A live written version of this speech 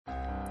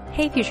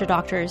Hey, future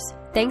doctors.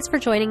 Thanks for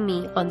joining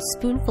me on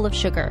Spoonful of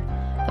Sugar,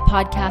 a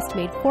podcast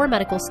made for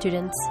medical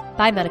students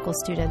by medical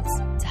students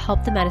to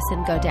help the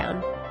medicine go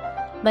down.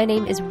 My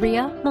name is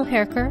Ria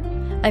Mulherker.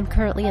 I'm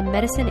currently a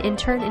medicine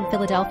intern in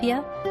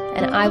Philadelphia,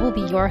 and I will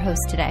be your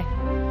host today.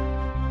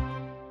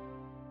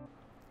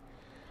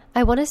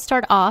 I want to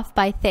start off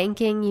by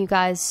thanking you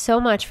guys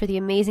so much for the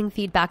amazing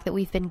feedback that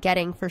we've been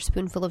getting for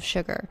Spoonful of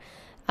Sugar.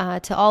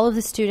 To all of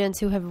the students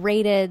who have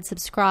rated,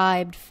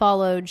 subscribed,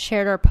 followed,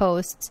 shared our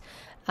posts.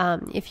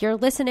 If you're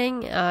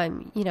listening,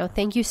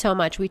 thank you so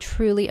much. We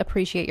truly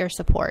appreciate your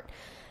support.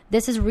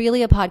 This is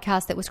really a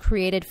podcast that was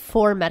created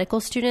for medical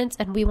students,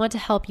 and we want to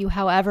help you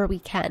however we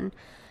can.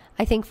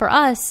 I think for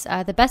us,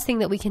 the best thing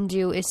that we can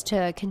do is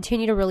to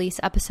continue to release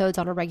episodes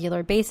on a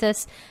regular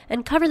basis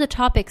and cover the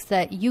topics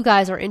that you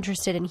guys are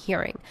interested in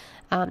hearing.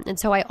 And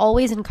so I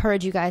always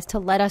encourage you guys to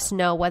let us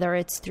know, whether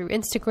it's through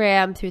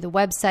Instagram, through the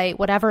website,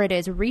 whatever it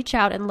is, reach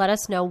out and let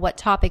us know what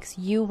topics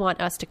you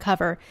want us to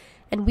cover,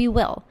 and we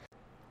will.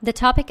 The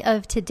topic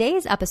of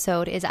today's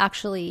episode is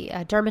actually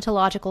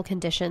dermatological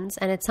conditions,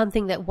 and it's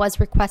something that was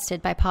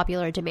requested by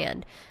popular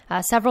demand.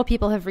 Several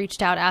people have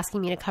reached out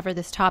asking me to cover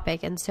this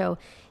topic, and so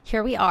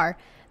here we are.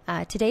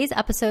 Today's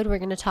episode, we're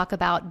going to talk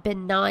about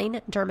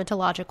benign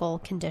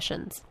dermatological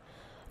conditions.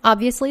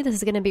 Obviously, this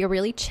is going to be a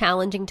really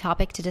challenging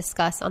topic to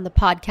discuss on the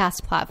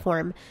podcast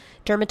platform.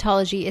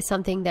 Dermatology is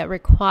something that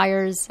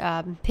requires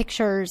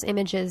pictures,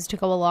 images to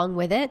go along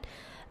with it.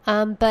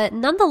 But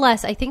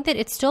nonetheless, I think that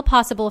it's still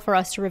possible for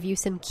us to review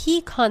some key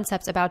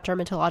concepts about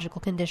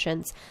dermatological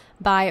conditions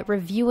by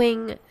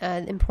reviewing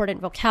important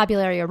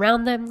vocabulary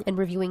around them and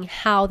reviewing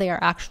how they are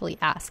actually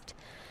asked.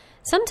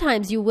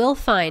 Sometimes you will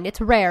find, it's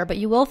rare, but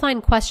you will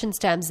find question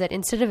stems that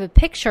instead of a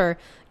picture,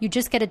 you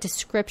just get a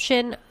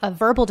description, a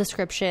verbal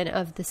description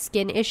of the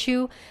skin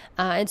issue.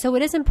 And so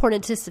it is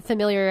important to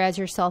familiarize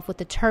yourself with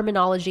the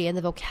terminology and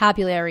the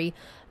vocabulary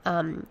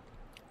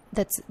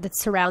that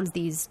surrounds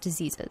these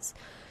diseases.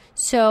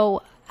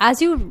 So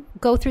as you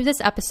go through this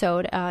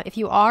episode, if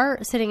you are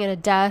sitting at a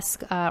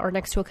desk or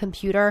next to a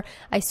computer,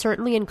 I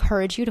certainly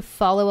encourage you to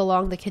follow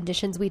along the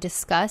conditions we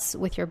discuss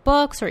with your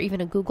books or even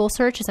a Google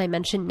search, as I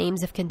mentioned,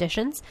 names of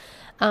conditions.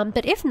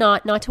 But if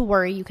not to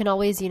worry. You can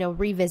always,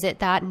 revisit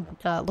that and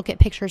look at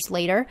pictures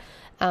later.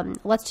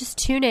 Let's just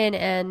tune in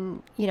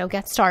and,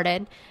 get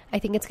started. I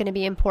think it's going to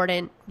be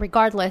important,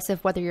 regardless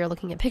of whether you're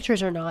looking at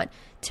pictures or not,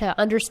 to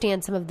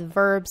understand some of the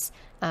verbs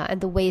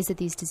and the ways that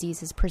these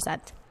diseases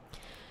present.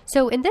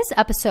 So in this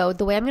episode,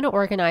 the way I'm going to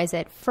organize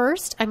it,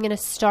 first, I'm going to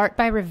start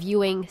by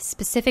reviewing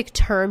specific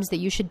terms that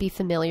you should be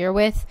familiar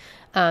with.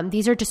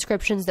 These are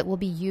descriptions that will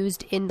be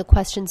used in the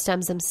question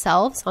stems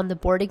themselves on the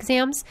board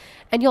exams.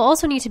 And you'll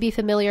also need to be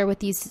familiar with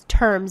these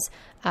terms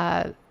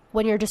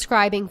when you're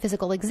describing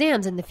physical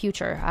exams in the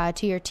future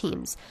to your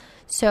teams.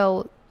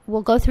 So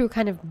we'll go through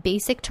kind of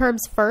basic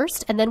terms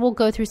first, and then we'll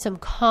go through some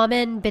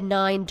common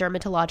benign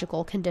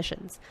dermatological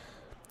conditions.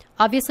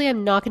 Obviously,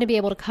 I'm not going to be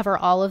able to cover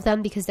all of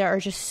them because there are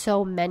just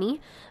so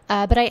many,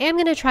 but I am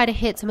going to try to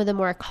hit some of the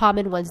more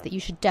common ones that you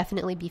should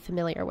definitely be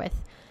familiar with.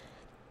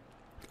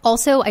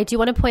 Also, I do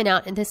want to point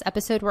out in this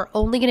episode, we're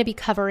only going to be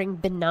covering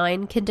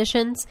benign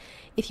conditions.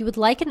 If you would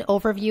like an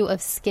overview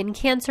of skin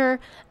cancer,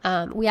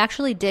 we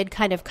actually did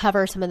kind of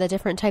cover some of the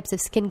different types of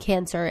skin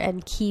cancer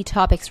and key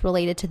topics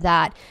related to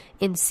that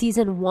in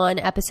Season 1,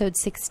 Episode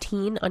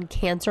 16 on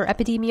Cancer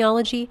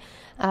Epidemiology.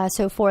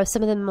 So for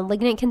some of the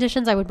malignant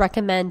conditions, I would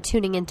recommend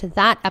tuning into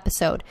that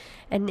episode.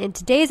 And in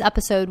today's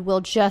episode,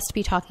 we'll just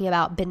be talking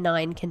about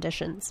benign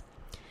conditions.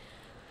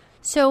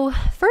 So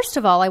first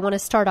of all, I want to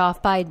start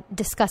off by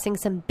discussing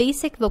some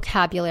basic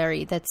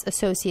vocabulary that's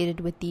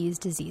associated with these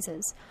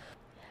diseases.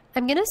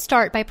 I'm going to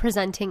start by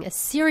presenting a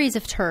series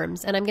of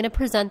terms, and I'm going to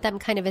present them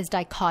kind of as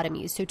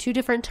dichotomies, so two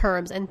different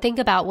terms, and think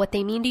about what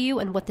they mean to you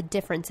and what the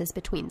difference is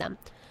between them.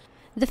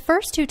 The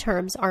first two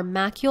terms are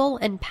macule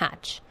and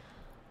patch.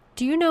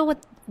 Do you know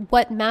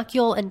what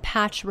macule and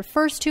patch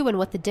refers to and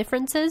what the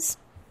difference is?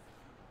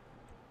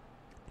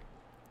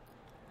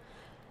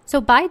 So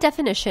by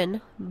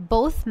definition,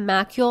 both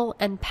macule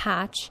and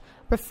patch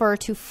refer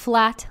to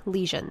flat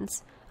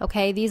lesions.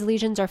 Okay, these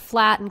lesions are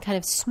flat and kind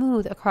of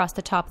smooth across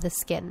the top of the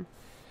skin.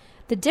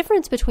 The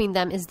difference between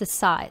them is the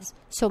size.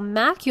 So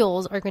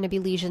macules are going to be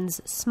lesions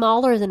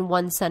smaller than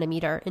 1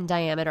 centimeter in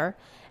diameter,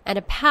 and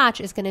a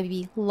patch is going to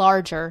be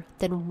larger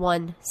than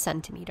 1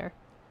 centimeter.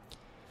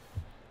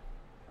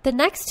 The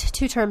next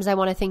two terms I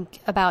want to think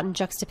about in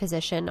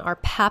juxtaposition are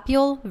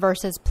papule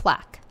versus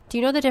plaque. Do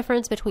you know the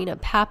difference between a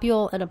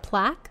papule and a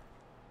plaque?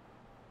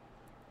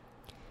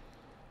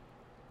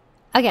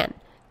 Again,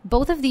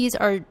 both of these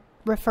are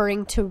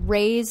referring to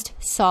raised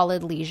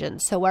solid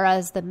lesions. So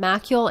whereas the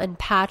macule and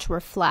patch were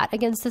flat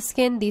against the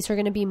skin, these are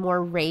going to be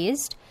more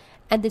raised.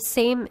 And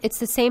it's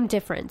the same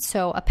difference.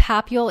 So a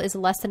papule is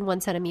less than 1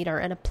 centimeter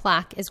and a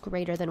plaque is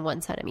greater than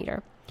 1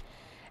 centimeter.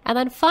 And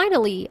then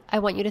finally, I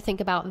want you to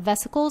think about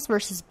vesicles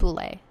versus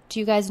bullae.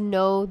 Do you guys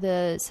know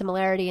the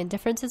similarity and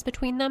differences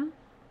between them?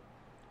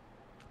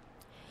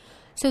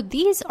 So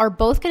these are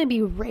both going to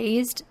be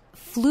raised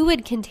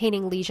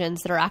fluid-containing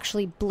lesions that are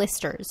actually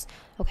blisters.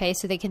 Okay,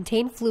 so they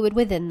contain fluid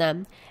within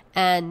them,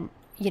 and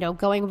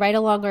going right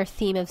along our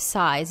theme of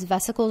size,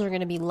 vesicles are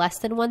going to be less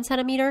than 1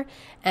 centimeter,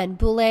 and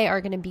bullae are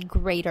going to be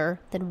greater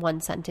than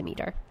 1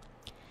 centimeter.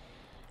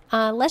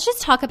 Let's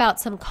just talk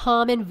about some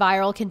common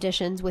viral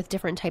conditions with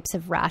different types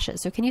of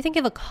rashes. So can you think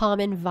of a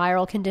common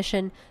viral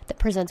condition that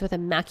presents with a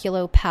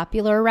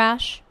maculopapular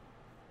rash?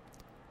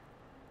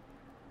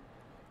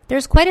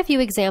 There's quite a few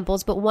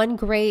examples, but one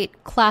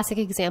great classic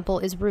example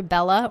is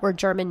rubella or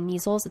German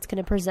measles. It's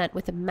going to present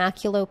with a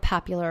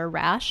maculopapular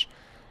rash.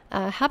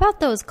 How about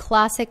those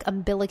classic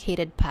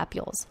umbilicated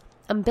papules?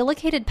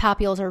 Umbilicated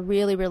papules are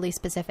really, really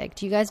specific.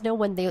 Do you guys know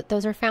when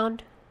those are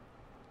found?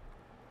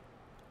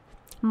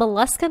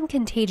 Molluscum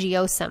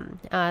contagiosum.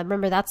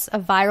 Remember, that's a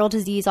viral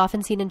disease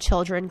often seen in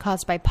children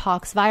caused by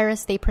pox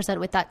virus. They present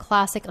with that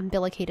classic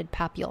umbilicated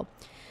papule.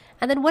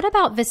 And then what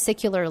about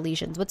vesicular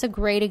lesions? What's a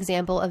great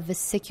example of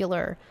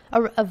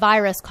a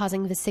virus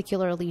causing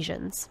vesicular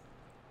lesions?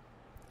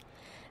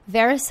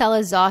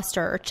 Varicella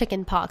zoster or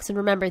chicken pox. And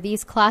remember,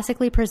 these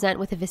classically present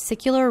with a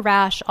vesicular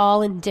rash,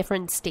 all in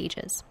different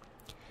stages.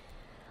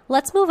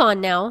 Let's move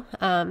on now.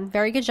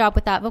 Very good job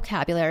with that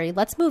vocabulary.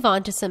 Let's move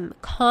on to some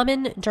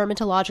common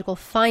dermatological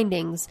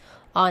findings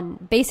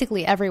on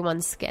basically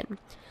everyone's skin.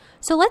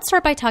 So let's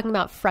start by talking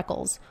about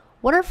freckles.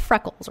 What are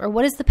freckles, or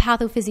what is the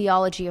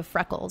pathophysiology of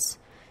freckles?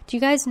 Do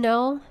you guys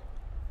know?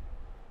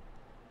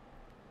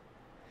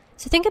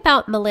 So think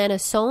about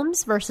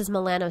melanosomes versus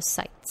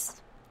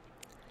melanocytes.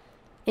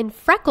 In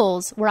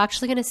freckles, we're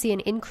actually going to see an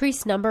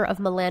increased number of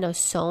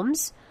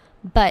melanosomes,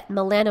 but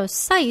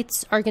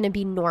melanocytes are going to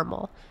be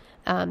normal.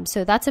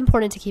 So that's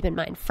important to keep in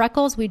mind.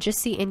 Freckles, we just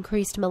see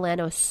increased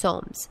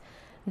melanosomes.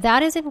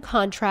 That is in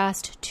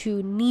contrast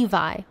to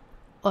nevi.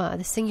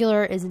 The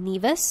singular is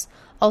nevus,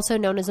 also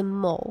known as a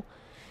mole.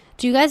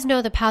 Do you guys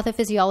know the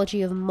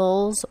pathophysiology of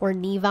moles or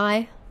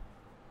nevi?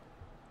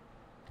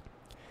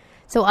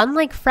 So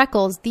unlike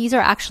freckles, these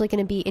are actually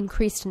going to be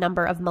increased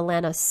number of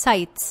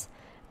melanocytes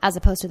as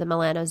opposed to the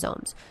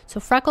melanosomes. So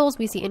freckles,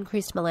 we see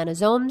increased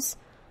melanosomes.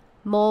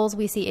 Moles,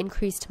 we see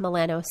increased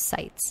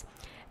melanocytes.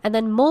 And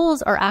then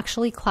moles are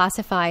actually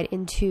classified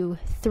into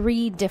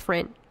three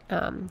different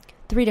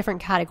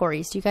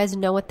categories. Do you guys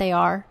know what they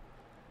are?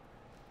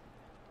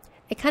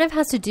 It kind of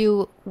has to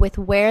do with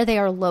where they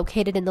are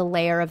located in the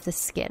layer of the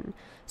skin.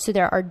 So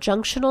there are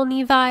junctional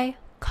nevi,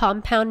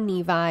 compound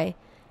nevi,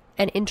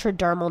 and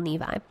intradermal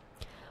nevi.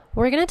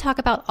 We're going to talk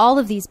about all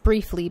of these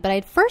briefly, but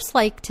I'd first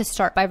like to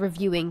start by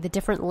reviewing the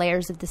different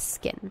layers of the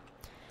skin.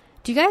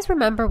 Do you guys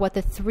remember what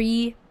the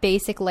three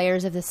basic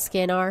layers of the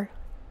skin are?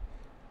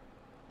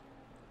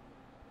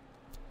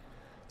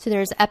 So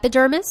there's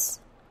epidermis,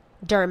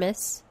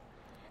 dermis,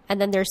 and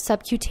then there's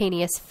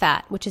subcutaneous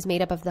fat, which is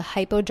made up of the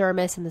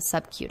hypodermis and the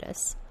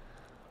subcutis.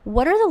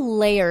 What are the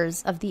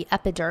layers of the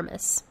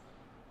epidermis?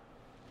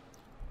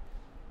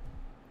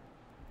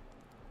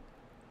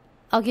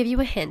 I'll give you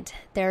a hint.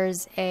 There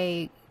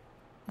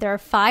are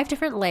 5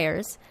 different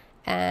layers,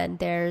 and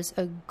there's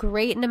a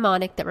great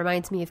mnemonic that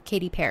reminds me of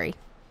Katy Perry.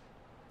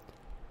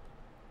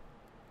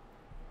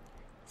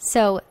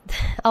 So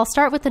I'll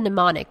start with the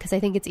mnemonic because I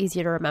think it's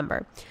easier to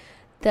remember.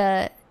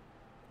 The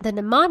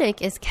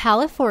mnemonic is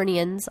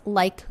Californians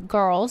like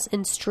girls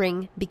in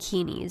string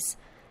bikinis.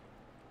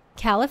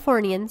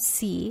 Californians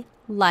C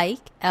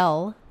like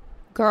L,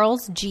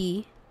 girls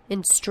G,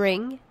 in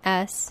string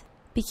S,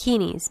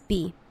 bikinis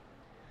B.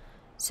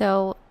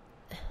 So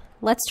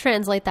let's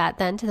translate that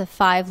then to the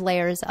 5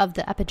 layers of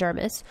the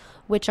epidermis,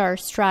 which are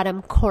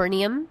stratum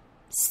corneum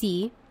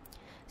C,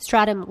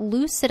 stratum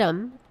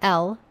lucidum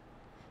L,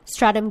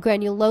 stratum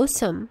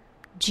granulosum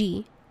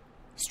G,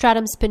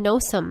 stratum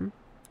spinosum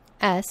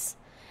S,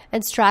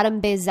 and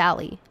stratum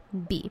basale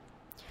B.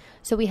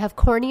 So we have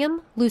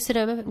corneum,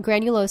 lucidum,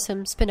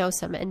 granulosum,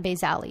 spinosum, and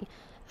basale.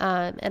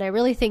 And I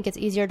really think it's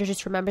easier to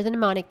just remember the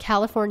mnemonic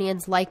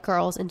Californians like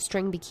girls in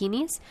string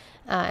bikinis,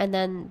 and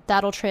then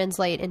that'll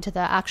translate into the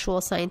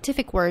actual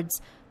scientific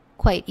words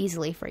quite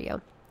easily for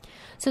you.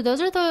 So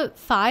those are the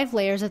 5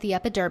 layers of the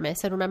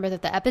epidermis, and remember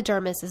that the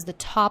epidermis is the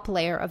top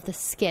layer of the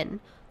skin,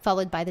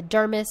 followed by the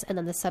dermis and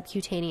then the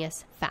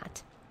subcutaneous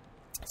fat.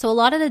 So a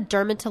lot of the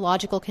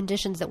dermatological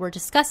conditions that we're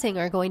discussing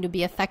are going to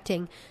be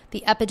affecting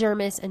the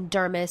epidermis and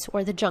dermis,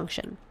 or the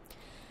junction.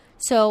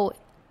 So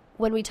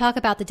when we talk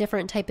about the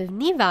different type of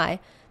nevi,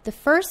 the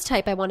first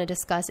type I want to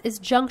discuss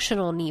is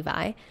junctional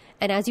nevi.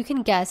 And as you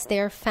can guess, they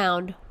are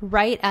found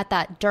right at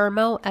that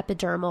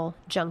dermo-epidermal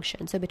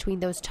junction, so between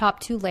those top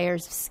 2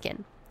 layers of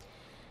skin.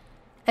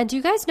 And do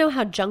you guys know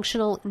how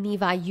junctional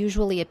nevi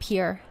usually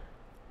appear?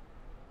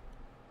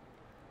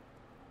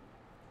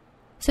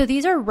 So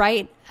these are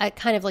right at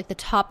kind of like the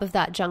top of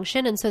that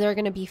junction, and so they're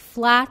going to be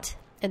flat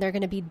and they're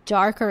going to be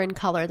darker in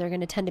color. They're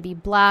going to tend to be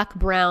black,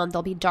 brown,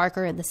 they'll be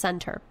darker in the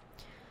center.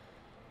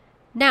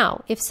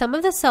 Now, if some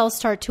of the cells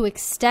start to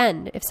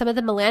extend, if some of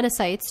the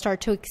melanocytes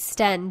start to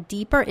extend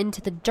deeper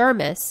into the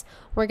dermis,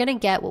 we're going to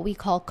get what we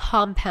call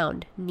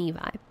compound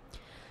nevi.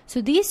 So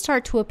these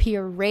start to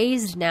appear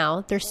raised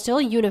now. They're still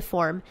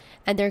uniform,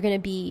 and they're going to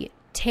be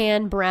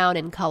tan brown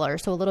in color,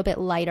 so a little bit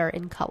lighter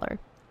in color.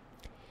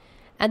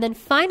 And then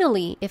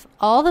finally, if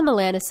all the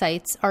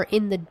melanocytes are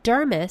in the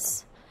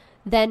dermis,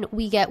 then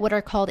we get what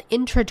are called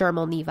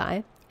intradermal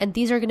nevi, and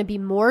these are going to be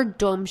more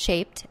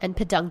dome-shaped and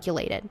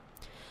pedunculated.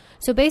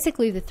 So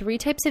basically, the three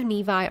types of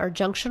nevi are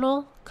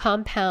junctional,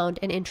 compound,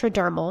 and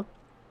intradermal,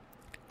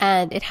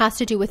 and it has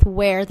to do with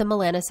where the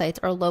melanocytes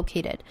are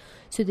located.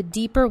 So the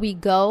deeper we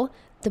go,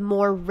 the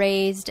more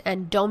raised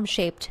and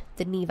dome-shaped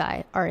the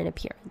nevi are in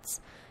appearance.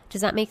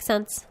 Does that make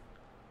sense?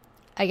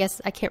 I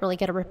guess I can't really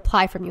get a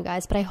reply from you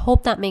guys, but I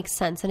hope that makes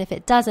sense. And if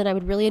it doesn't, I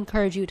would really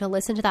encourage you to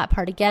listen to that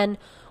part again,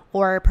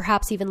 or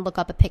perhaps even look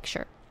up a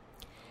picture.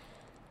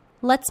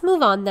 Let's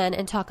move on then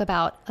and talk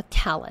about a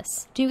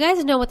callus. Do you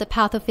guys know what the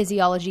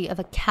pathophysiology of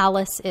a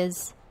callus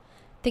is?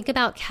 Think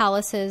about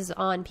calluses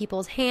on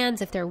people's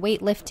hands if they're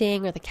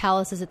weightlifting, or the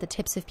calluses at the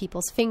tips of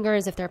people's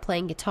fingers if they're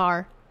playing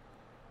guitar.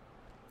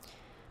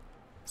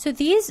 So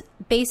these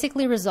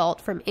basically result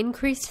from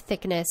increased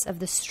thickness of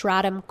the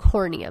stratum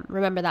corneum.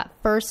 Remember that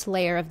first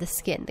layer of the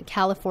skin, the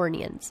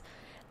Californians.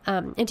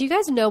 And do you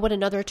guys know what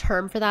another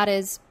term for that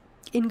is?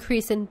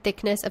 Increase in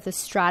thickness of the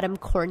stratum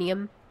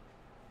corneum.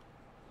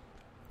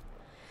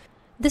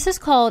 This is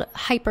called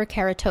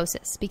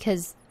hyperkeratosis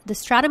because the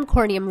stratum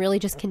corneum really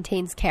just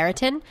contains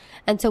keratin,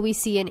 and so we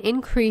see an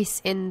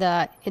increase in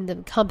the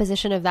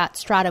composition of that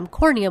stratum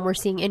corneum. We're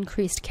seeing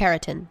increased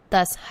keratin,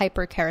 thus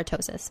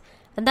hyperkeratosis.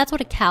 And that's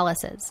what a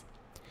callus is.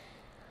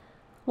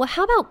 Well,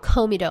 how about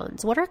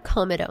comedones? What are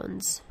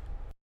comedones?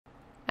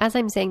 As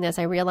I'm saying this,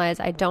 I realize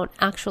I don't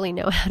actually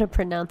know how to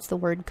pronounce the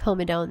word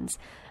comedones.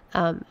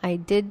 I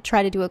did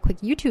try to do a quick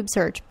YouTube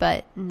search,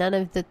 but none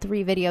of the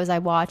 3 videos I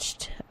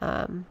watched,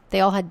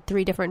 they all had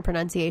 3 different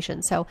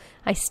pronunciations. So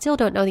I still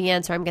don't know the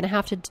answer. I'm going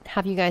to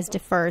have you guys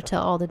defer to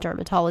all the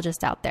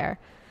dermatologists out there.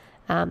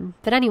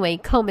 But anyway,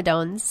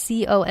 comedones,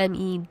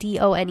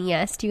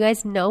 Comedones. Do you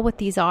guys know what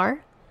these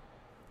are?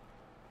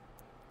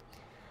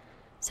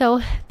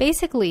 So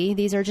basically,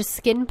 these are just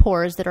skin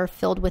pores that are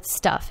filled with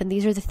stuff, and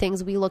these are the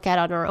things we look at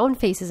on our own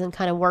faces and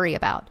kind of worry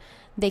about.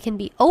 They can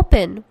be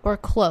open or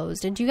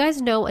closed. And do you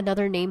guys know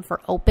another name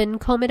for open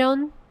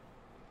comedone?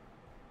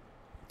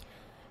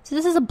 So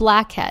this is a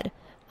blackhead.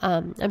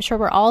 I'm sure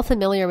we're all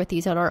familiar with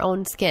these on our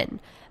own skin.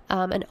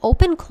 An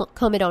open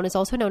comedone is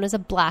also known as a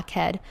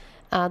blackhead.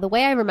 The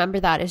way I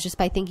remember that is just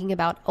by thinking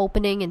about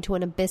opening into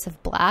an abyss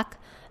of black.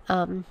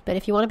 But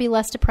if you want to be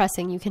less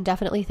depressing, you can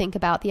definitely think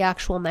about the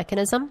actual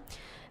mechanism.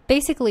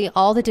 Basically,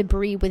 all the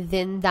debris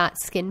within that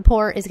skin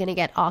pore is going to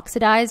get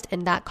oxidized,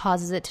 and that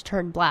causes it to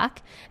turn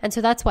black. And so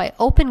that's why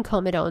open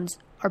comedones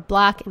are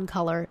black in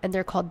color, and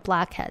they're called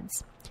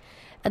blackheads.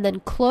 And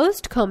then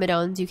closed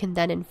comedones, you can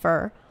then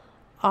infer,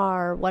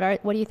 are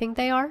what do you think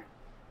they are?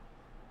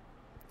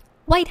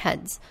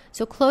 Whiteheads.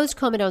 So closed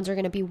comedones are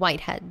going to be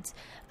whiteheads.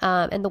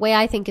 And the way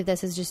I think of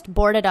this is just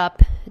boarded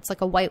up. It's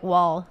like a white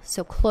wall.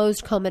 So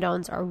closed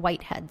comedones are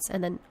whiteheads,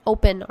 and then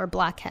open are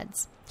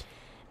blackheads.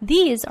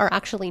 These are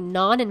actually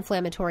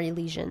non-inflammatory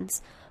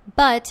lesions,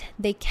 but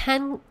they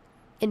can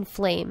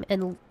inflame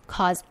and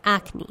cause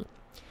acne.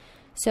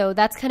 So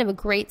that's kind of a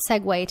great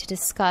segue to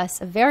discuss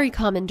a very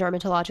common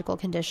dermatological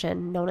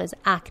condition known as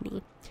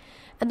acne.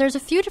 And there's a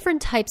few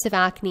different types of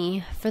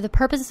acne. For the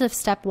purposes of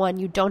step 1,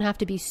 you don't have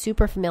to be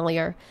super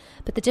familiar,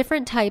 but the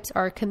different types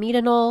are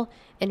comedonal,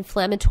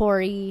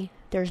 inflammatory,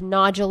 there's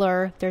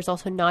nodular, there's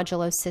also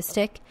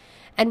nodulocystic.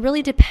 And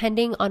really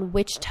depending on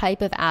which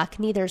type of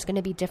acne, there's going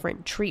to be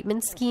different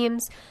treatment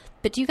schemes.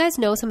 But do you guys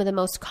know some of the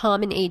most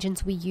common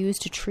agents we use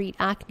to treat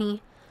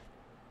acne?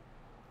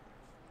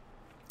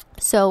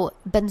 So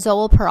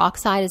benzoyl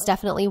peroxide is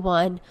definitely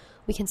one.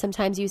 We can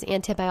sometimes use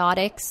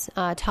antibiotics,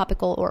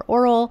 topical or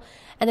oral.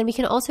 And then we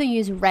can also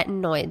use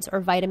retinoids or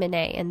vitamin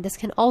A, and this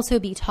can also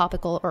be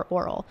topical or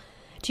oral.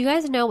 Do you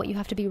guys know what you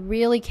have to be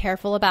really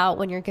careful about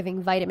when you're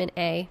giving vitamin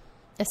A,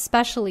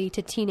 especially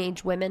to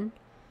teenage women?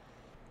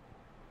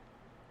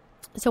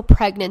 So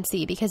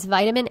pregnancy, because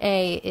vitamin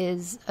A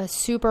is a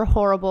super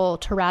horrible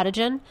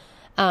teratogen.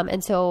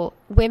 And so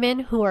women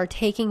who are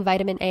taking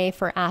vitamin A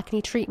for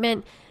acne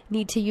treatment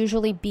need to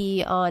usually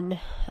be on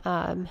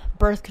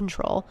birth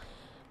control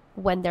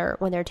when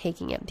they're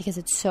taking it, because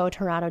it's so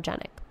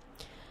teratogenic.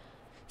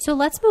 So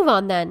let's move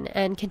on then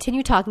and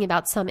continue talking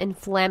about some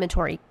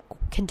inflammatory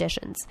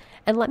conditions.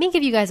 And let me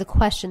give you guys a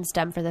question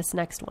stem for this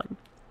next one.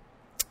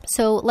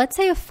 So let's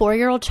say a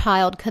 4-year-old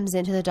child comes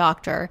into the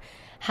doctor,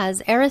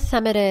 has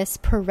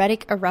erythematous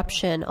paretic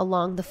eruption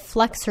along the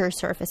flexor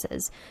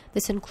surfaces.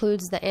 This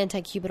includes the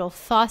antecubital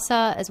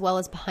fossa as well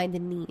as behind the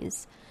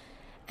knees.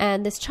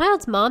 And this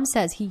child's mom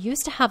says he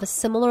used to have a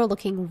similar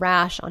looking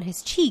rash on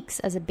his cheeks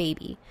as a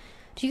baby.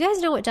 Do you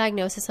guys know what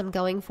diagnosis I'm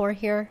going for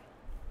here?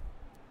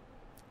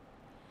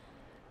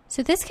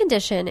 So this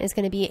condition is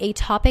going to be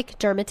atopic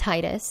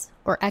dermatitis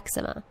or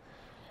eczema.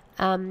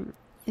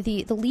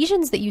 The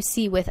lesions that you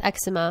see with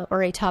eczema or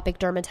atopic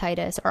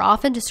dermatitis are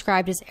often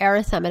described as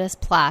erythematous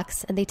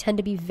plaques, and they tend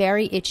to be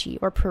very itchy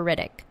or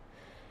pruritic.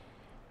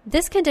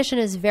 This condition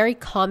is very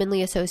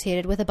commonly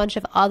associated with a bunch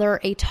of other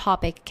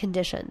atopic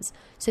conditions.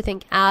 So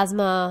think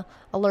asthma,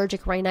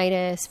 allergic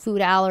rhinitis,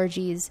 food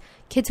allergies.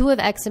 Kids who have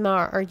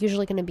eczema are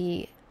usually going to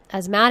be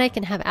asthmatic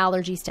and have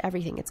allergies to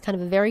everything. It's kind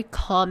of a very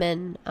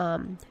common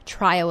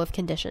trio of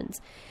conditions.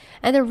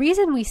 And the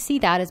reason we see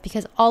that is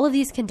because all of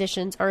these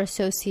conditions are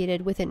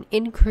associated with an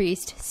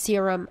increased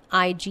serum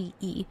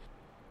IgE.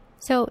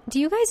 So do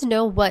you guys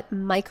know what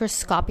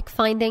microscopic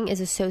finding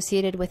is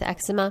associated with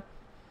eczema?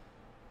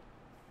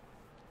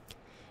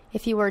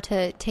 If you were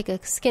to take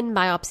a skin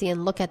biopsy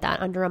and look at that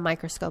under a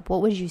microscope,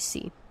 what would you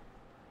see?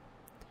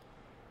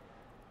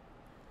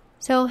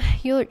 So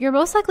you're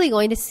most likely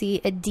going to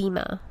see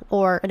edema,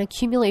 or an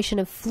accumulation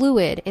of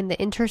fluid in the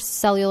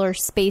intercellular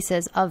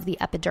spaces of the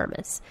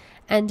epidermis.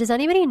 And does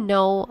anybody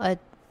know a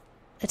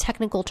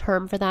technical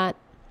term for that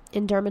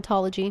in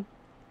dermatology?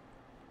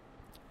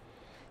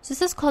 So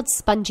this is called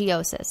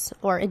spongiosis,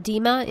 or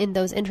edema in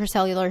those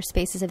intercellular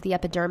spaces of the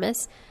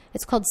epidermis.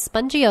 It's called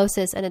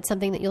spongiosis, and it's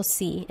something that you'll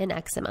see in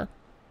eczema.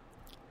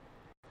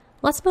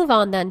 Let's move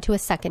on then to a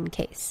second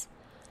case.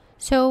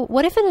 So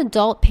what if an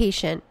adult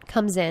patient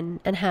comes in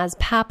and has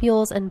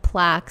papules and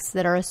plaques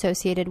that are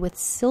associated with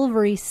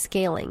silvery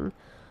scaling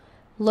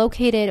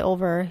located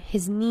over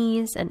his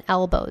knees and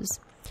elbows?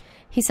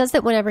 He says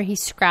that whenever he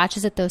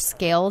scratches at those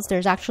scales,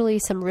 there's actually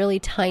some really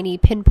tiny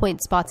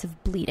pinpoint spots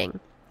of bleeding.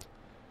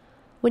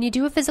 When you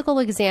do a physical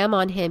exam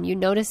on him, you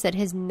notice that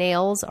his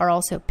nails are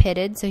also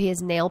pitted, so he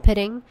has nail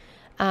pitting,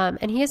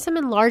 and he has some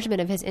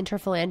enlargement of his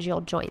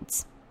interphalangeal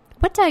joints.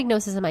 What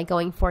diagnosis am I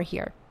going for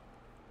here?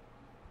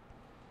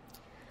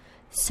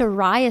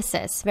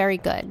 Psoriasis, very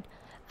good.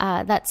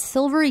 That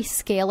silvery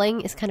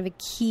scaling is kind of a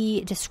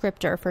key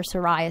descriptor for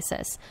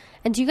psoriasis.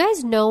 And do you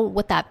guys know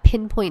what that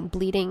pinpoint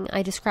bleeding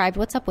I described,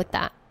 what's up with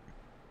that?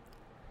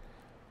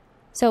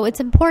 So it's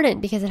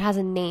important because it has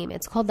a name.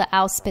 It's called the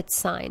Auspitz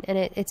sign, and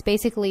it's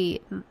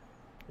basically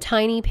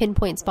tiny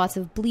pinpoint spots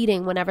of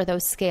bleeding whenever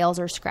those scales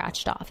are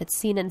scratched off. It's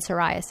seen in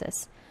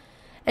psoriasis.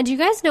 And do you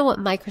guys know what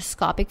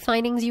microscopic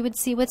findings you would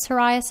see with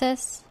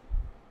psoriasis?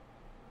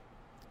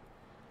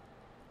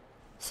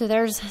 So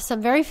there's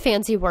some very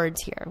fancy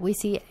words here. We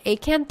see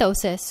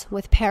acanthosis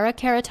with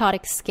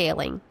parakeratotic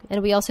scaling,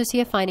 and we also see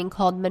a finding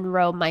called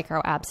Monroe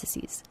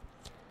microabscesses.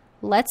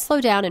 Let's slow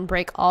down and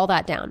break all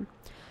that down.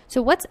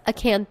 So what's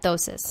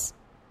acanthosis?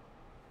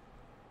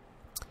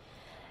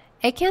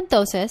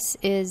 Acanthosis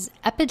is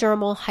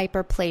epidermal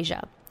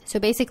hyperplasia. So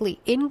basically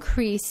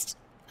increased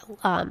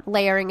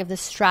layering of the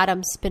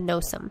stratum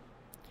spinosum.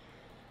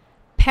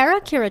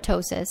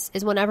 Parakeratosis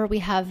is whenever we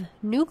have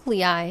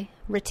nuclei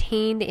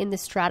retained in the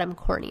stratum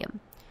corneum.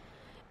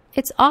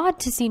 It's odd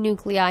to see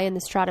nuclei in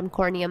the stratum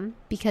corneum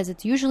because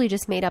it's usually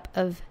just made up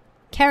of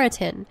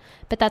keratin,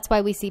 but that's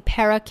why we see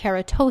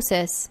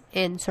parakeratosis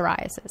in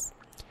psoriasis.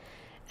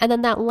 And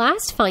then that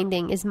last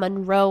finding is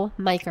Monroe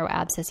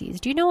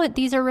microabscesses. Do you know what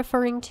these are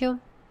referring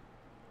to?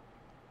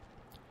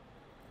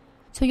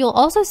 So you'll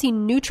also see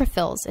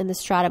neutrophils in the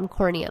stratum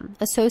corneum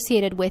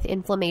associated with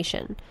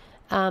inflammation.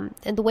 And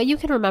the way you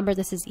can remember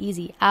this is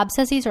easy.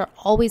 Abscesses are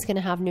always going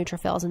to have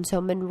neutrophils, and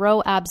so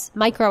Monroe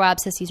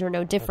microabscesses are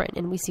no different,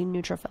 and we see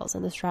neutrophils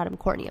in the stratum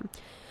corneum.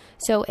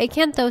 So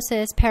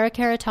acanthosis,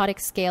 parakeratotic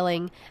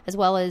scaling, as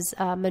well as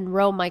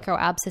Monroe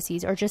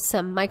microabscesses are just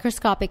some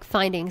microscopic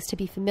findings to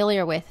be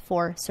familiar with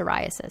for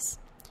psoriasis.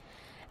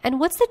 And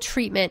what's the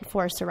treatment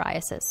for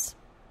psoriasis?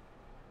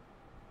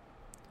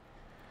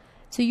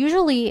 So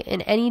usually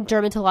in any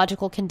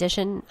dermatological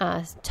condition,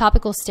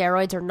 topical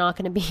steroids are not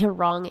going to be a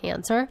wrong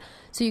answer.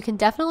 So you can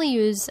definitely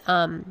use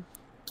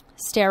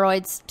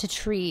steroids to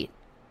treat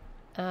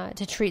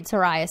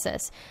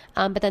psoriasis.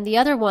 But then the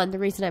other one, the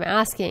reason I'm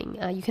asking,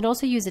 you can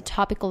also use a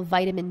topical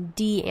vitamin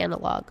D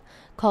analog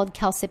called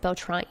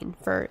calcipotriene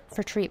for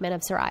treatment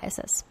of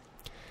psoriasis.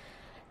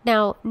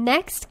 Now,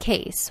 next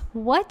case,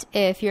 what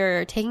if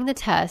you're taking the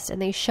test and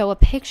they show a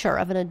picture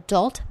of an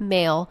adult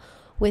male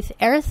with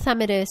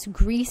erythematous,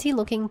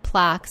 greasy-looking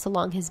plaques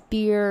along his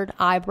beard,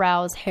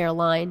 eyebrows,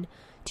 hairline?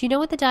 Do you know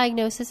what the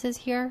diagnosis is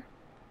here?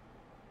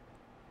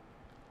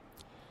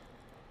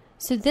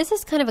 So this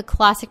is kind of a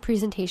classic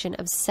presentation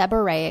of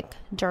seborrheic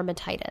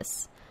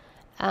dermatitis.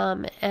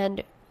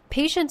 And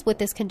patients with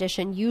this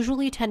condition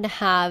usually tend to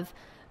have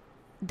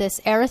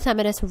this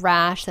erythematous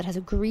rash that has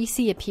a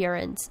greasy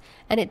appearance,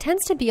 and it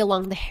tends to be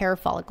along the hair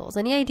follicles.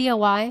 Any idea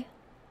why?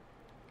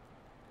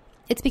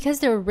 It's because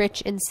they're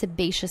rich in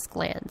sebaceous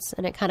glands,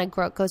 and it kind of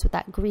goes with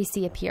that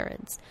greasy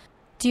appearance.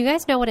 Do you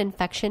guys know what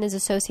infection is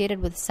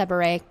associated with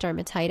seborrheic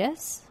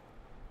dermatitis?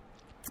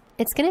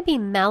 It's going to be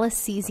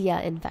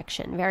malassezia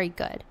infection. Very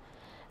good.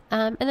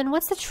 And then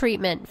what's the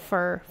treatment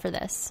for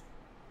this?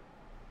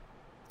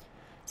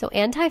 So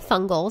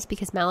antifungals,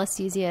 because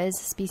malassezia is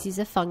a species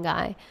of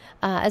fungi,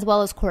 as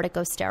well as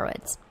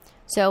corticosteroids.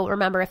 So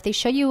remember, if they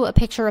show you a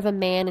picture of a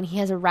man and he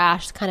has a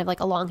rash kind of like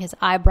along his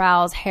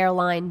eyebrows,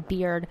 hairline,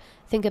 beard,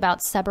 think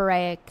about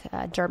seborrheic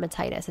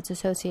dermatitis. It's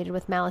associated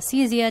with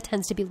malassezia,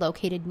 tends to be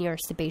located near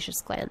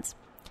sebaceous glands.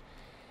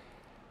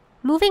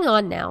 Moving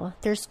on now,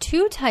 there's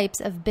two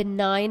types of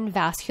benign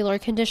vascular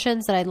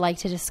conditions that I'd like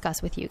to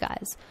discuss with you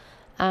guys.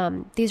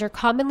 These are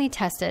commonly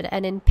tested,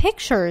 and in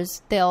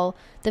pictures, the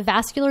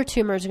vascular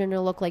tumors are going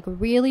to look like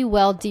really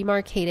well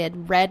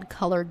demarcated red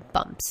colored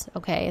bumps,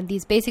 okay? And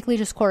these basically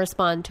just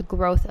correspond to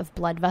growth of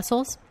blood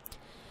vessels.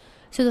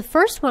 So the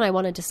first one I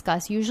want to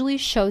discuss usually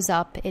shows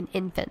up in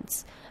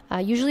infants,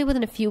 usually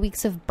within a few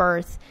weeks of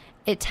birth.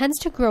 It tends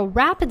to grow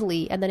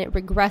rapidly, and then it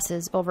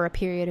regresses over a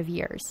period of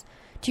years.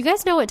 Do you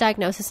guys know what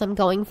diagnosis I'm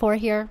going for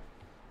here?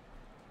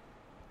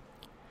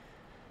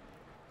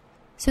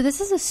 So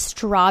this is a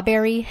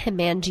strawberry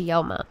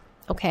hemangioma,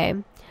 okay?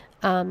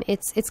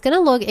 It's going to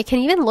look, it can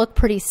even look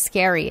pretty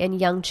scary in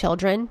young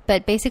children,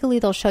 but basically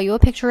they'll show you a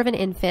picture of an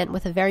infant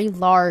with a very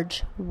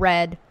large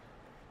red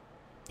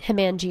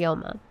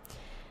hemangioma.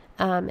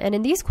 And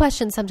in these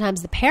questions,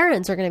 sometimes the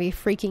parents are going to be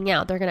freaking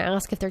out. They're going to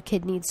ask if their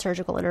kid needs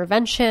surgical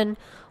intervention.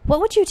 What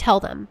would you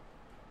tell them?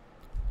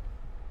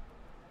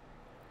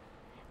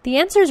 The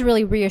answer is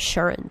really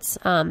reassurance.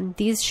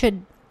 These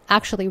should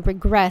actually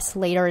regress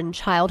later in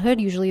childhood,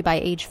 usually by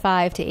age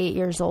 5 to 8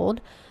 years old.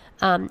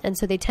 And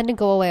so they tend to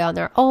go away on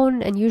their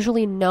own, and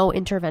usually no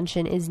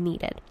intervention is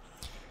needed.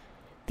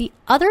 The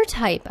other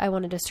type I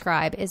want to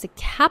describe is a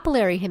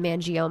capillary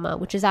hemangioma,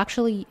 which is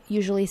actually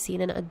usually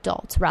seen in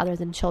adults rather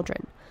than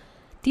children.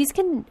 These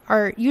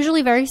are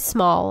usually very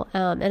small,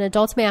 and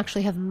adults may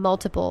actually have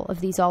multiple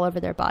of these all over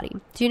their body.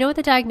 Do you know what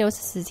the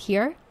diagnosis is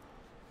here?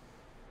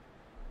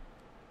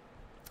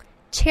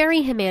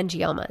 Cherry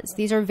hemangiomas.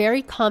 These are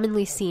very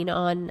commonly seen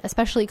on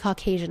especially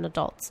Caucasian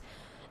adults.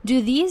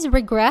 Do these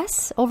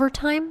regress over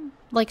time,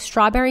 like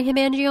strawberry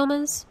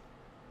hemangiomas?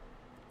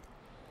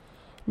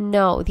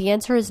 No, the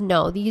answer is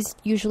no. These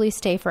usually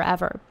stay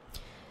forever.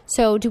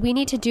 So do we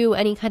need to do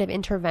any kind of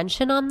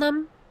intervention on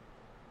them?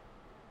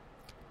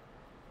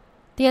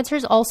 The answer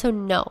is also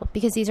no,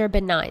 because these are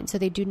benign, so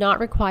they do not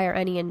require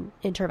any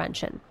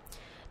intervention.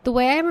 The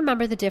way I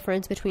remember the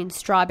difference between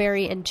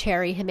strawberry and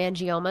cherry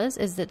hemangiomas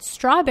is that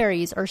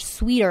strawberries are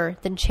sweeter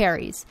than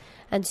cherries.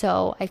 And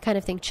so I kind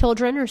of think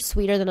children are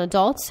sweeter than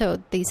adults,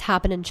 so these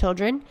happen in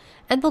children,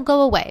 and they'll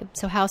go away.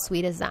 So how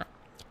sweet is that?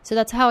 So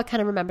that's how I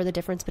kind of remember the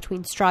difference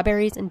between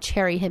strawberries and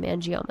cherry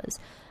hemangiomas.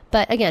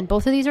 But again,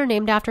 both of these are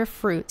named after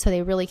fruit, so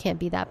they really can't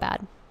be that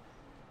bad.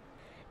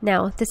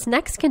 Now, this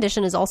next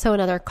condition is also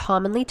another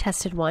commonly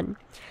tested one,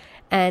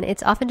 and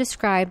it's often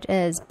described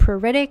as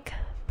pruritic,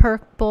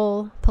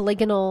 purple,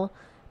 polygonal,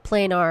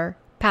 planar,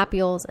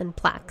 papules, and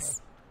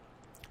plaques.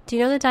 Do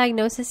you know the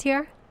diagnosis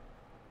here?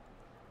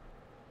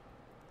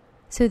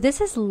 So this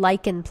is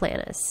lichen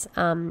planus,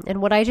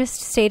 and what I just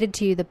stated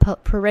to you, the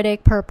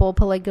pruritic, purple,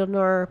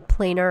 polygonal,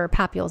 planar,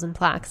 papules, and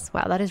plaques.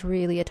 Wow, that is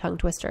really a tongue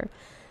twister.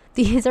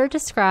 These are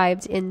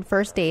described in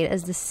first aid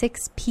as the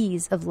 6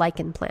 P's of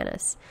lichen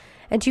planus.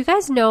 And do you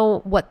guys know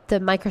what the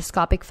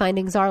microscopic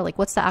findings are? Like,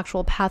 what's the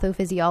actual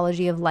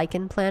pathophysiology of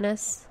lichen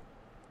planus?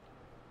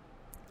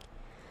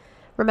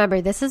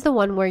 Remember, this is the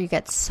one where you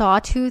get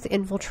sawtooth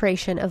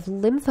infiltration of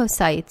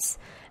lymphocytes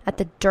at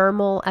the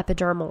dermal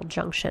epidermal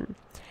junction.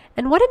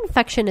 And what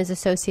infection is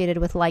associated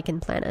with lichen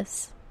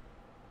planus?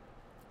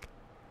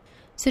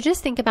 So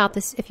just think about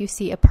this. If you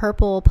see a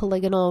purple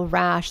polygonal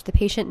rash, the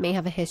patient may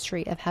have a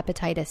history of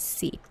hepatitis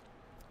C.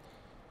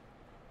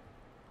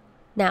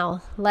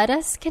 Now, let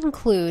us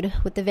conclude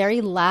with the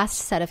very last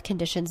set of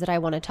conditions that I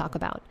want to talk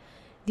about.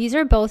 These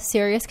are both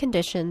serious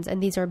conditions,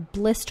 and these are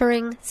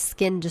blistering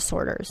skin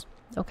disorders,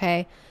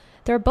 okay?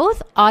 They're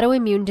both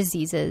autoimmune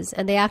diseases,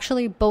 and they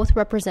actually both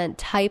represent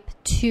type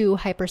 2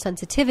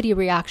 hypersensitivity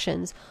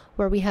reactions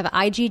where we have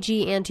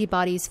IgG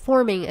antibodies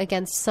forming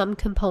against some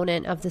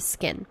component of the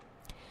skin.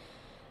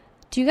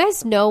 Do you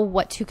guys know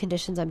what 2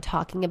 conditions I'm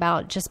talking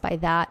about just by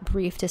that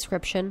brief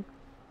description?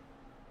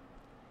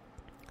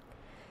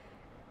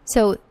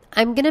 So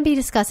I'm going to be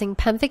discussing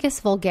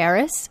pemphigus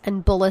vulgaris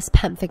and bullous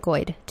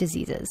pemphigoid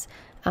diseases.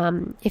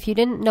 If you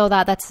didn't know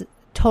that, that's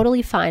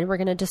totally fine. We're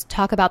going to just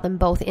talk about them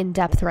both in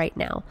depth right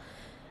now.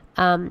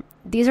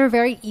 These are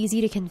very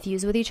easy to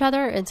confuse with each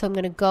other, and so I'm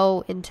going to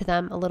go into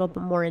them a little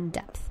bit more in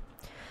depth.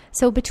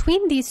 So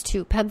between these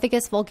two,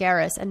 pemphigus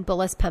vulgaris and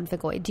bullous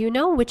pemphigoid, do you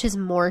know which is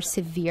more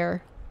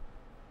severe?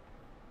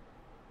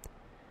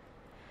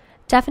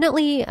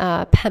 Definitely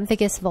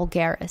pemphigus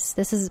vulgaris.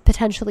 This is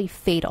potentially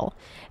fatal.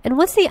 And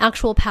what's the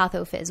actual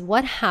pathophys?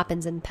 What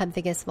happens in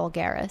pemphigus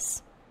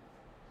vulgaris?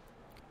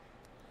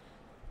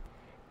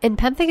 In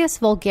pemphigus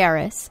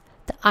vulgaris,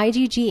 the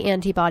IgG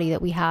antibody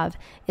that we have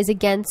is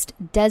against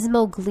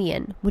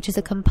desmogliin, which is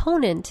a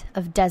component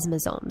of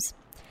desmosomes.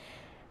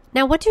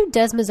 Now, what do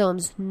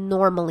desmosomes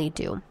normally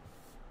do?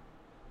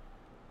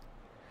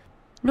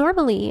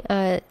 Normally,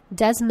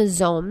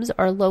 desmosomes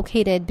are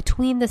located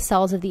between the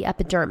cells of the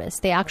epidermis.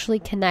 They actually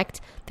connect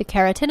the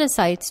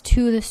keratinocytes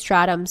to the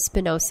stratum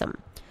spinosum.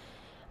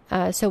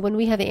 So when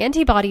we have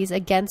antibodies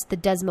against the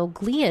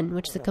desmogliin,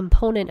 which is a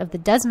component of the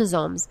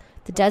desmosomes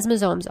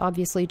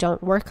obviously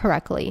don't work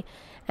correctly.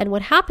 And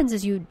what happens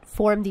is you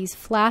form these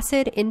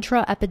flaccid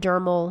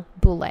intraepidermal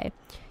bullae.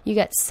 You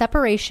get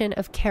separation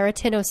of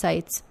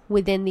keratinocytes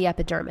within the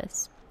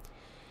epidermis.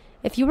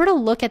 If you were to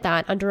look at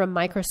that under a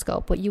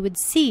microscope, what you would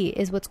see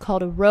is what's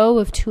called a row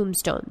of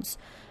tombstones.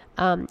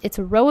 It's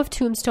a row of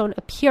tombstone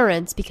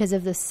appearance because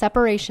of the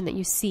separation that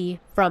you see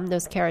from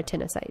those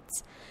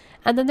keratinocytes.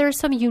 And then there are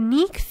some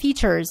unique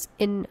features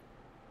in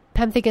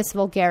pemphigus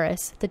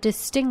vulgaris that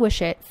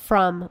distinguish it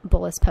from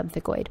bullous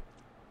pemphigoid.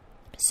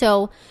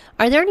 So,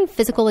 are there any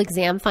physical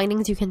exam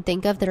findings you can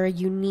think of that are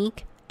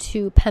unique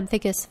to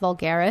pemphigus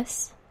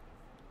vulgaris?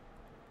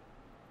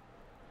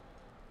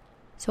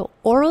 So,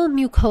 oral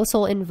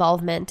mucosal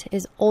involvement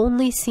is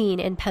only seen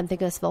in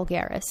pemphigus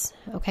vulgaris.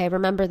 Okay,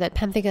 remember that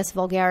pemphigus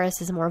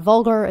vulgaris is more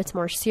vulgar, it's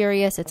more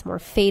serious, it's more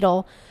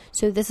fatal.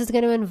 So, this is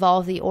going to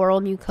involve the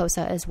oral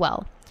mucosa as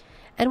well.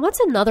 And what's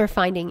another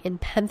finding in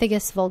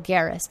pemphigus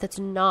vulgaris that's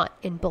not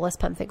in bullous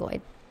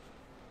pemphigoid?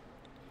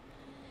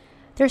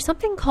 There's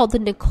something called the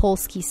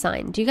Nikolsky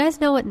sign. Do you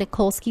guys know what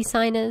Nikolsky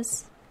sign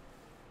is?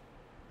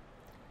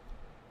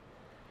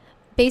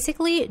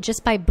 Basically,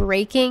 just by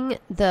rubbing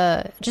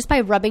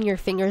your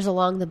fingers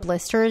along the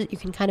blisters, you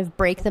can kind of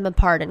break them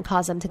apart and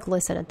cause them to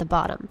glisten at the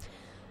bottom.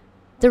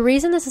 The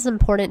reason this is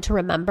important to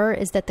remember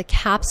is that the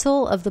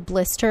capsule of the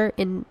blister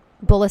in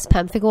bullous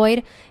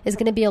pemphigoid is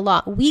going to be a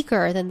lot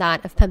weaker than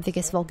that of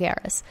pemphigus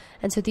vulgaris.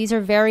 And so these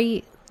are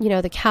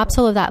the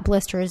capsule of that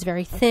blister is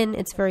very thin,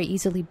 it's very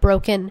easily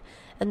broken,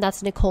 and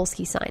that's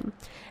Nikolsky sign.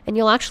 And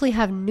you'll actually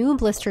have new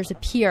blisters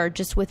appear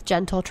just with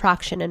gentle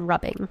traction and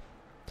rubbing.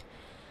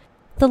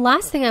 The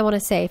last thing I want to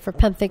say for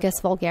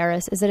pemphigus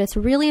vulgaris is that it's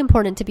really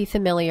important to be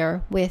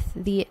familiar with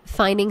the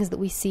findings that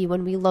we see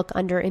when we look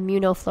under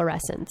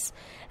immunofluorescence.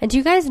 And do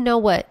you guys know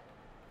what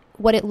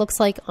it looks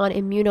like on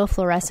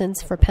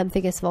immunofluorescence for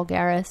pemphigus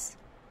vulgaris?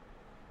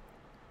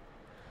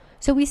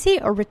 So we see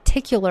a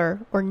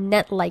reticular or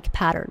net-like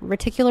pattern.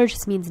 Reticular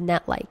just means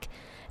net-like.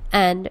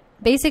 And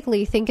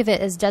basically think of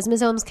it as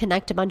desmosomes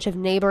connect a bunch of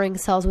neighboring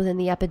cells within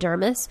the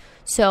epidermis.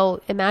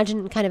 So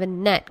imagine kind of a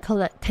net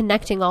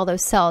connecting all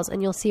those cells,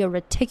 and you'll see a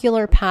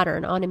reticular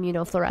pattern on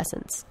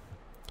immunofluorescence.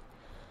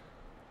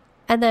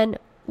 And then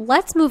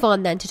let's move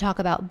on then to talk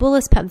about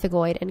bullous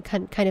pemphigoid and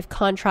kind of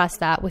contrast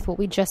that with what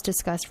we just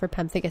discussed for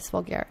pemphigus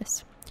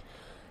vulgaris.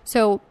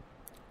 So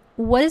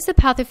what is the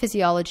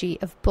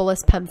pathophysiology of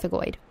bullous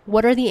pemphigoid?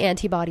 What are the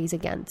antibodies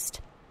against?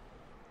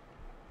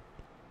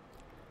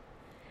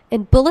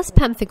 In bullous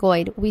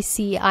pemphigoid, we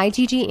see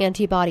IgG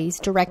antibodies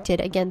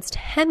directed against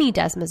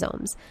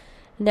hemidesmosomes.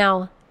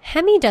 Now,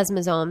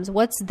 hemidesmosomes,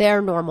 what's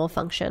their normal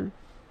function?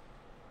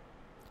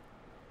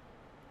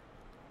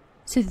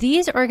 So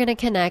these are going to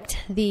connect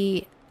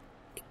the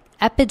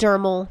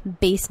epidermal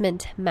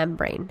basement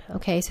membrane.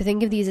 Okay, so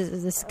think of these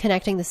as this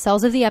connecting the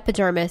cells of the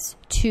epidermis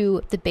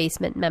to the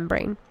basement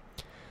membrane.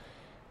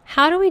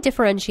 How do we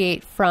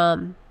differentiate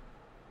from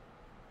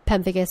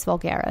pemphigus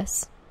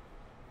vulgaris?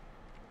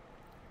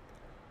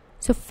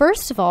 So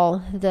first of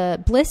all,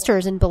 the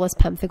blisters in bullous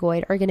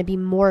pemphigoid are going to be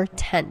more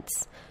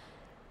tense.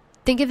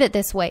 Think of it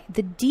this way.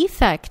 The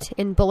defect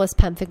in bullous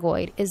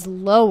pemphigoid is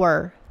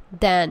lower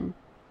than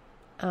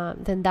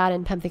that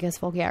in pemphigus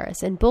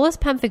vulgaris. In bullous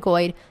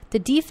pemphigoid, the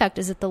defect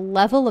is at the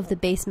level of the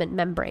basement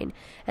membrane.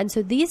 And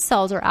so these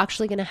cells are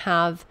actually going to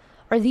have,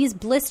 or these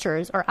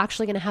blisters are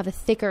actually going to have a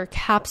thicker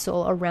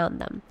capsule around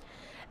them.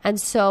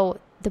 And so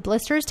the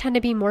blisters tend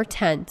to be more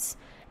tense.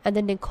 And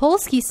the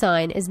Nikolsky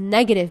sign is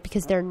negative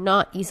because they're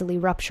not easily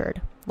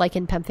ruptured, like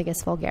in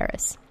pemphigus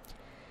vulgaris.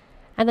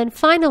 And then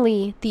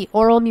finally, the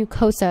oral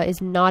mucosa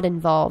is not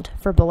involved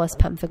for bullous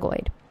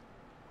pemphigoid.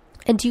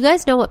 And do you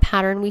guys know what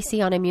pattern we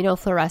see on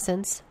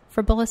immunofluorescence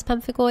for bullous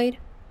pemphigoid?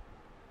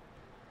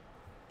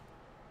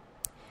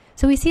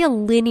 So we see a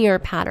linear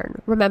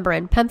pattern. Remember,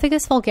 in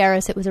pemphigus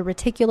vulgaris, it was a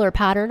reticular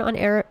pattern on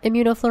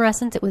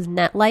immunofluorescence. It was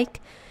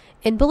net-like.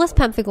 In bullous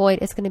pemphigoid,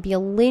 it's going to be a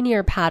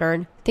linear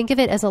pattern. Think of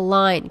it as a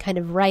line kind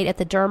of right at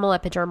the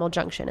dermal-epidermal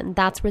junction, and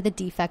that's where the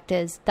defect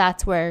is.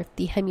 That's where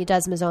the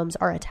hemidesmosomes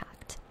are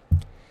attacked.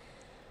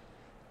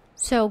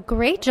 So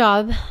great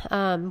job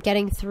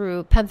getting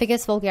through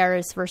pemphigus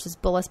vulgaris versus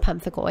bullous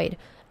pemphigoid.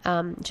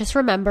 Just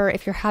remember,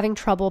 if you're having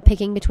trouble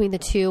picking between the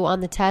two on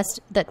the test,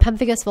 that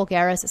pemphigus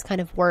vulgaris is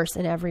kind of worse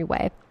in every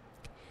way.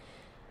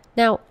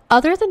 Now,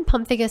 other than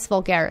pemphigus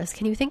vulgaris,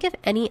 can you think of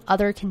any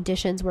other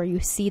conditions where you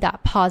see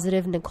that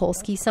positive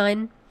Nikolsky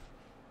sign?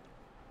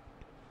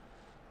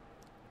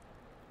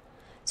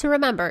 So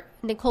remember,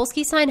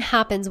 Nikolsky sign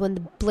happens when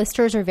the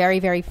blisters are very,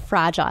 very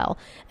fragile,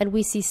 and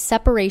we see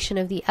separation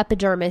of the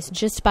epidermis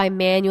just by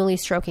manually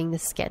stroking the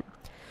skin.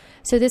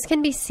 So this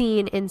can be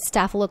seen in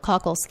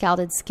staphylococcal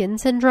scalded skin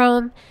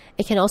syndrome.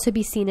 It can also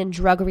be seen in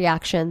drug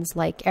reactions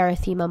like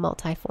erythema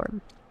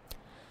multiforme.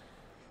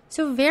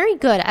 So very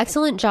good.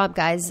 Excellent job,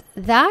 guys.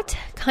 That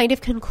kind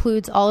of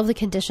concludes all of the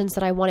conditions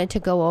that I wanted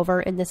to go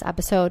over in this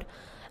episode.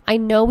 I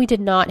know we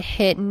did not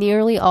hit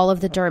nearly all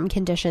of the derm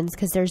conditions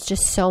because there's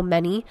just so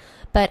many,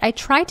 but I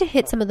tried to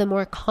hit some of the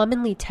more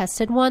commonly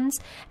tested ones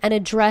and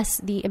address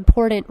the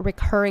important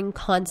recurring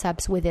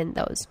concepts within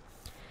those.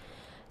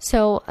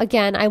 So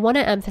again, I want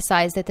to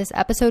emphasize that this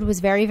episode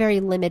was very, very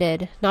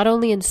limited, not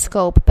only in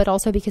scope, but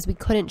also because we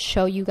couldn't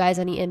show you guys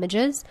any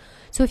images.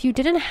 So if you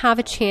didn't have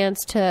a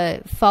chance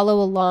to follow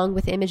along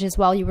with images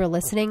while you were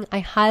listening, I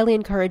highly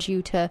encourage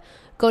you to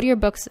go to your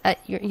books at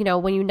your,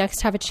 when you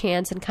next have a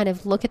chance and kind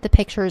of look at the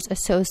pictures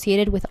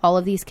associated with all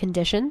of these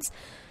conditions,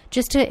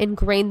 just to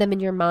ingrain them in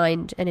your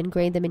mind and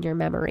ingrain them in your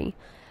memory.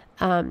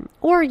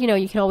 Or,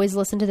 you can always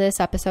listen to this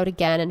episode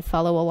again and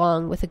follow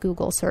along with a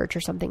Google search or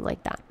something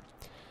like that.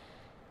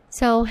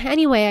 So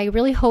anyway, I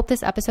really hope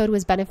this episode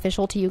was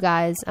beneficial to you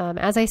guys.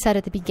 As I said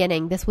at the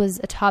beginning, this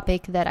was a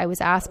topic that I was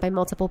asked by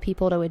multiple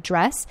people to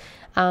address.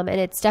 And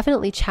it's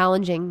definitely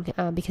challenging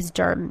because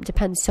derm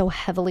depends so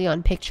heavily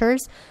on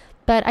pictures.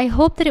 But I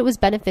hope that it was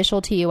beneficial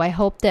to you. I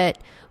hope that,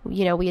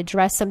 we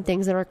addressed some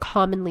things that are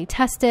commonly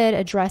tested,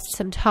 addressed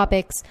some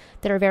topics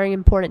that are very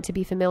important to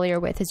be familiar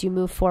with as you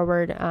move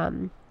forward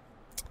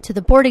to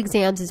the board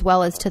exams as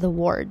well as to the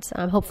wards.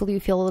 Hopefully you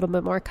feel a little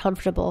bit more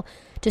comfortable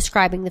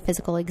describing the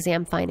physical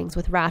exam findings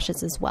with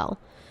rashes as well.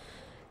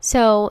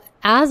 So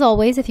as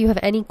always, if you have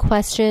any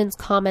questions,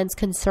 comments,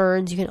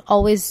 concerns, you can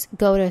always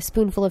go to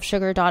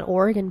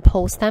spoonfulofsugar.org and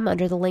post them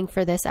under the link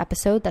for this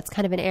episode. That's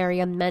kind of an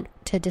area meant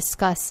to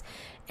discuss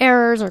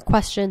errors or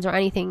questions or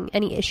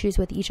any issues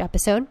with each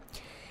episode.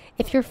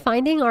 If you're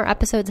finding our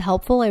episodes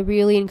helpful, I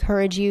really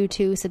encourage you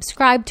to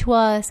subscribe to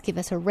us, give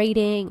us a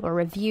rating or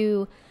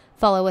review,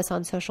 follow us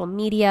on social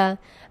media.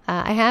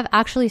 I have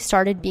actually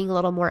started being a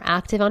little more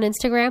active on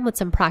Instagram with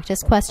some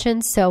practice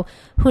questions. So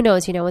who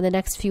knows, in the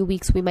next few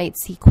weeks, we might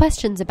see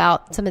questions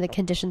about some of the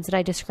conditions that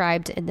I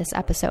described in this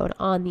episode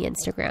on the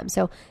Instagram.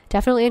 So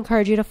definitely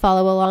encourage you to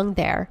follow along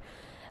there.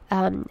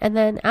 And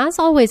then as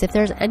always, if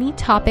there's any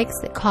topics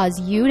that cause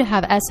you to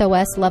have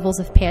SOS levels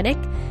of panic,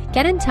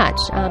 get in touch.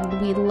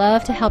 We'd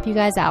love to help you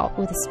guys out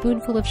with a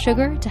spoonful of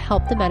sugar to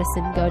help the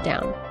medicine go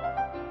down.